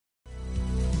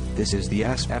This is the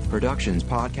SF Productions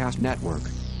Podcast Network.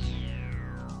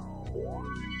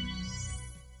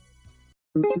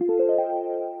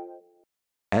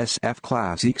 SF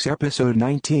Classics Episode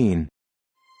 19.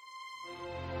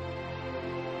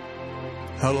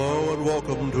 Hello and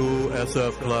welcome to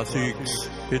SF Classics.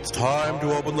 It's time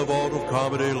to open the vault of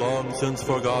comedy long since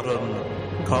forgotten.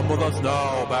 Come with us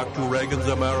now back to Reagan's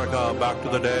America, back to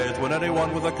the days when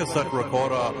anyone with a cassette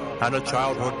recorder and a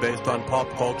childhood based on pop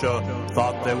culture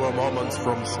thought they were moments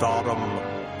from stardom.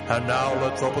 And now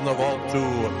let's open the vault to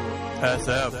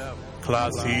SF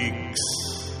Classics.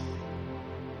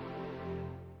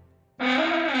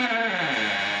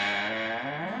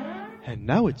 And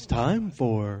now it's time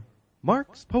for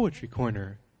Mark's Poetry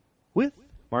Corner with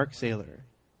Mark Saylor,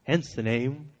 hence the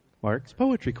name Mark's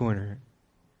Poetry Corner.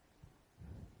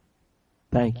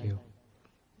 Thank you.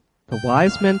 The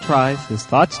wise man tries his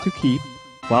thoughts to keep,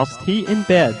 whilst he in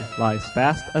bed lies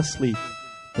fast asleep.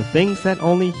 The things that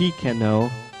only he can know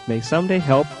may someday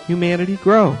help humanity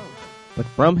grow. But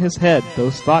from his head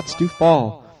those thoughts do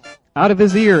fall, out of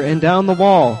his ear and down the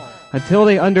wall, until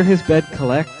they under his bed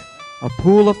collect, a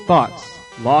pool of thoughts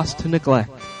lost to neglect.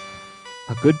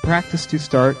 A good practice to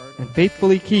start and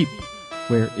faithfully keep.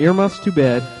 Wear earmuffs to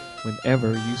bed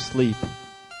whenever you sleep.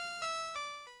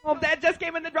 Oh, Dad just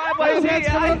came in the driveway. Oh, Dad's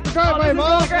coming up the driveway,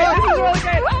 Mom. This is really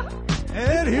great.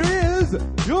 And here is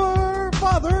your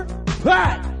father,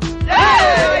 Pat.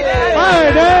 Hey, Dad.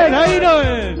 Hi, Dad. How you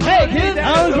doing? Hey, kids.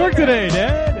 How was work today,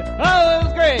 Dad? Oh, it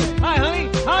was great. Hi, honey.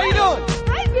 How you doing?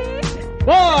 Hi, Vic.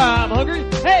 Boy, I'm hungry.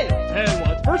 Hey, and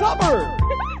what's for supper?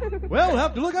 Well, we'll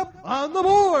have to look up on the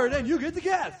board, and you get to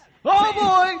guess. Oh,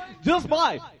 boy, just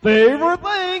my favorite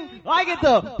thing. I get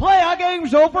to play a game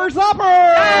show for supper.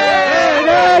 Hey.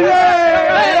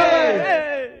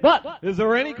 But is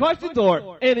there any questions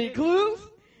or any clues?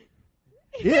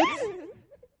 It's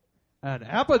an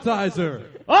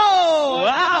appetizer. Oh,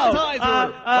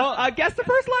 appetizer. Guess the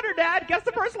first letter, Dad. Guess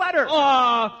the first letter.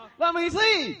 Let me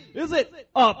see. Is it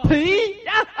a P?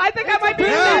 Yeah, I think I might be.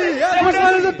 Yeah, What first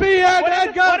letter's a P. Yeah,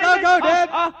 Dad, go,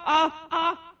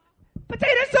 Dad.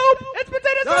 Potato soup. It's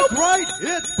potato That's soup. right.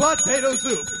 It's potato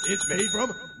soup. It's made from,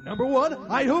 number one,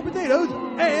 Idaho potatoes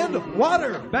and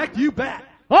water. Back to you, Pat.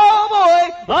 Oh,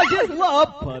 boy. I just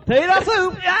love potato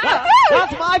soup.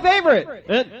 That's my favorite.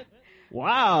 And,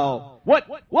 wow.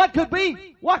 What could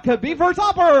be for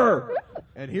supper?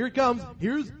 And here it comes.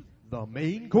 Here's the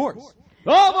main course.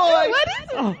 Oh, boy. What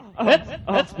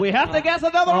is it? We have to guess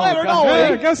another letter, don't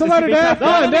we? Guess a letter, Dad.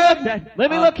 Come on, Dad. Let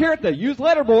me look here at the used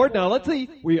letter board. Now, let's see.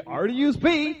 We already used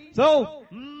P. So,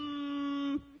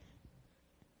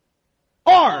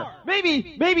 R.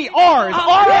 Maybe R. Is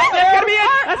R right there? That's gonna be it.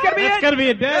 That's gonna be That's it. gotta be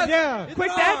a Dad, yeah. It's Quick,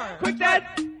 an Dad. R. Quick, Dad.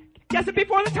 Guess it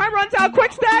before the time runs out.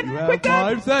 Quick, Dad. You have Quick,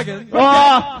 Dad. 5 seconds.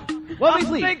 Let me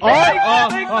see. Think.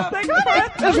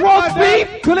 Is roast beef?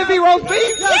 Could it be roast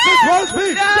beef? Yes, it's roast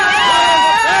beef. Yay!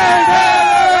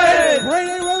 Great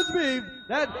A roast beef.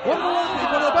 That one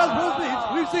of the best roast beefs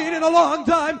we've seen in a long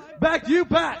time. Back to you,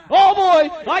 Pat. Oh boy,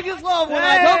 I just love when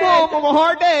I come home from a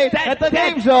hard day at the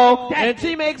game show and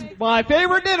she makes my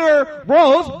favorite dinner,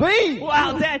 roast beef.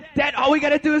 Wow, Dad, all we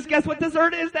gotta do is guess what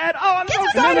dessert is, Dad. Oh, I'm so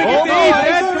dessert. excited. Oh, boy.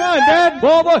 Dad, come on, Dad.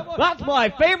 Oh boy, that's my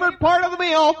favorite part of the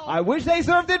meal. I wish they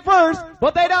served it first,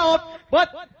 but they don't. But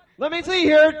let me see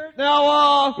here.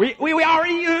 Now, We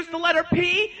already used the letter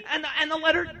P and the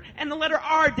letter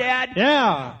R, Dad.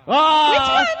 Yeah. Which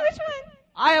one?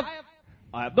 I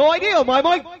have no idea. My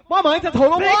mind's a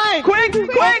total blank. Quick!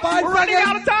 5 We're running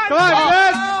out of time. Come on,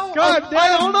 Dad. Come on, Dad.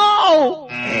 I don't know.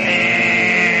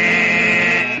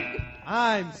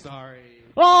 I'm sorry.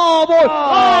 Oh boy,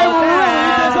 I'm really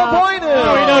disappointed.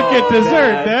 Oh, we don't get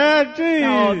dessert, Dad. Jeez.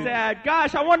 Oh, Dad,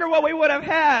 gosh, I wonder what we would have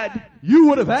had. You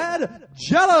would have had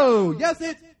Jell-O. Yes,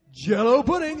 it's Jell-O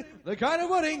pudding, the kind of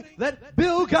pudding that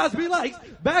Bill Cosby likes.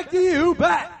 Back to you,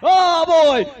 Pat. Oh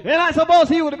boy, and I suppose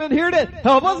he would have been here to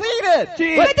help us eat it.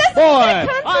 Gee, But Doesn't boy, it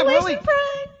consolation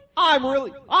prize? I'm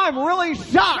really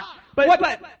shocked. But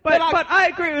I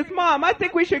agree with Mom. I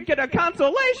think we should get a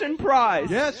consolation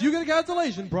prize. Yes, you get a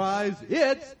consolation prize.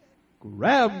 It's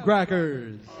graham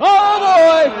crackers. Oh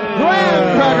boy,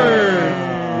 graham crackers.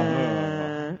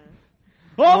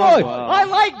 Oh boy, I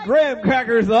like graham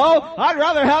crackers though. I'd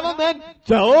rather have them than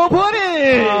Jell-O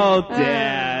pudding. Oh,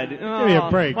 Dad. Give me a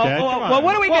break, Dad. Come on. Well,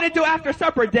 what are we going to do after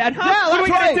supper, Dad? Huh? Yeah, what are we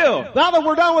that's going right. to do? Now that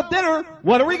we're done with dinner,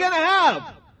 what are we gonna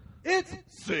have? It's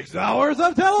 6 hours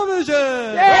of television.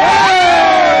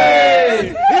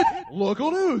 Yay! It's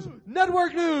local news,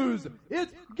 network news.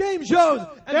 It's game shows.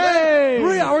 And then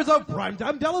 3 hours of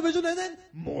primetime television and then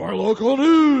more local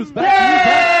news. Back to you,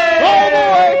 Pat. Oh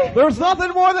boy, there's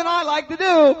nothing more than I like to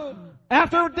do.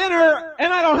 after dinner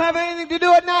and I don't have anything to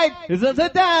do at night is to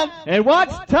sit down and watch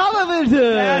television.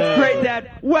 That's great, Dad.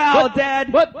 Wow,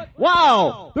 Dad. But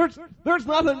wow, there's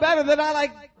nothing better than I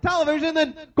like television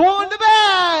than going to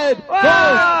bed.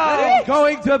 And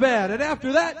going to bed. And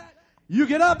after that, you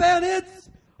get up and it's...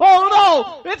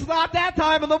 Oh no, it's not that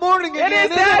time in the morning again.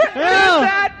 It is, Dad. It is,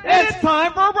 Dad. It's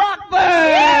time for breakfast.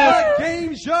 The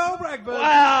game show breakfast.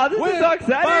 Wow, this is with so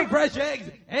exciting. farm fresh eggs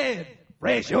and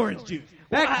fresh orange juice.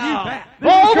 Back to you, Pat.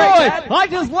 Oh boy, I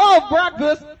just love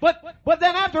breakfast, but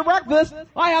then after breakfast,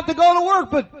 I have to go to work,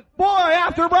 but boy,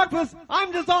 after breakfast,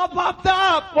 I'm just all pumped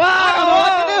up. Wow. I don't know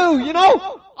what to do, you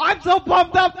know? I'm so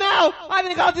pumped up now, I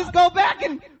think I'll just go back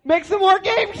and make some more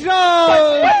game shows.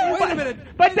 Wait a minute.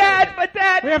 But Dad, We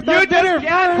have to you have dinner just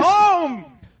got first. home.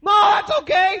 No, that's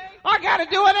okay. I gotta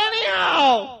do it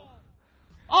anyhow.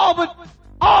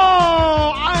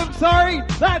 I'm sorry.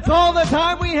 That's all the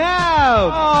time we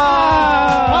have.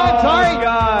 I'm sorry.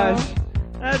 Gosh,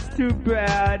 that's too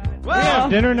bad. We have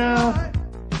dinner now.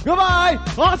 Goodbye.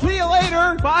 I'll see you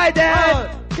later. Bye,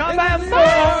 Dad. Come back It's soon.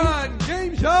 on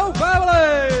Game Show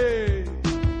Family.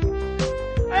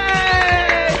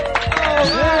 Hey!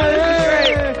 Oh, wow, this is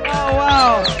great. Oh,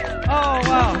 wow. Oh,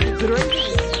 wow.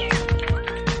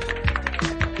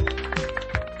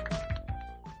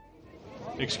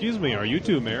 Excuse me, are you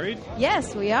two married?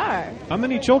 Yes, we are. How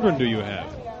many children do you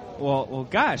have? Well,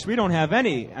 gosh, we don't have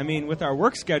any. I mean, with our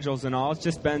work schedules and all, it's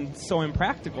just been so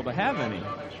impractical to have any.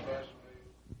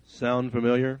 Sound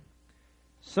familiar?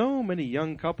 So many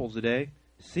young couples today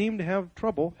seem to have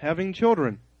trouble having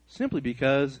children simply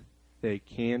because they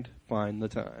can't find the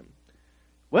time.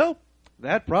 Well,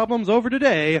 that problem's over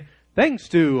today thanks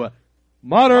to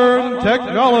modern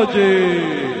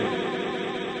technology.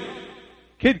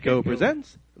 Kidco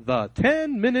presents the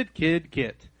 10-Minute Kid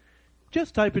Kit.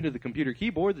 Just type into the computer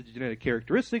keyboard the genetic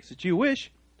characteristics that you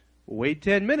wish, wait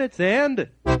 10 minutes, and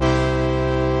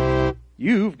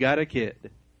you've got a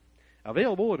kid.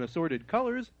 Available in assorted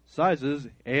colors, sizes,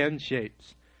 and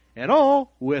shapes. And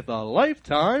all with a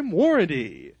lifetime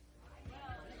warranty.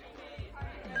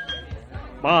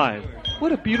 My,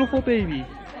 what a beautiful baby.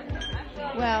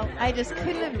 Well, I just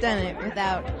couldn't have done it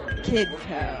without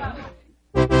Kidco.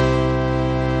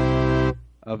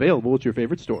 Available at your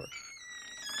favorite store.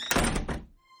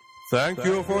 Thank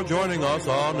you for joining us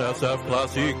on SF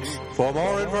Classics. For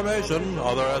more information,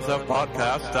 other SF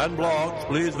podcasts, and blogs,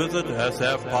 please visit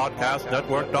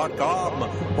sfpodcastnetwork.com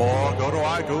or go to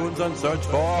iTunes and search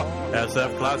for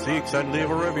SF Classics and leave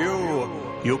a review.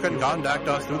 You can contact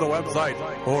us through the website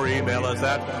or email us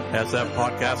at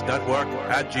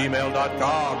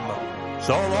sfpodcastnetwork@gmail.com.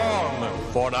 So long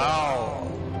for now.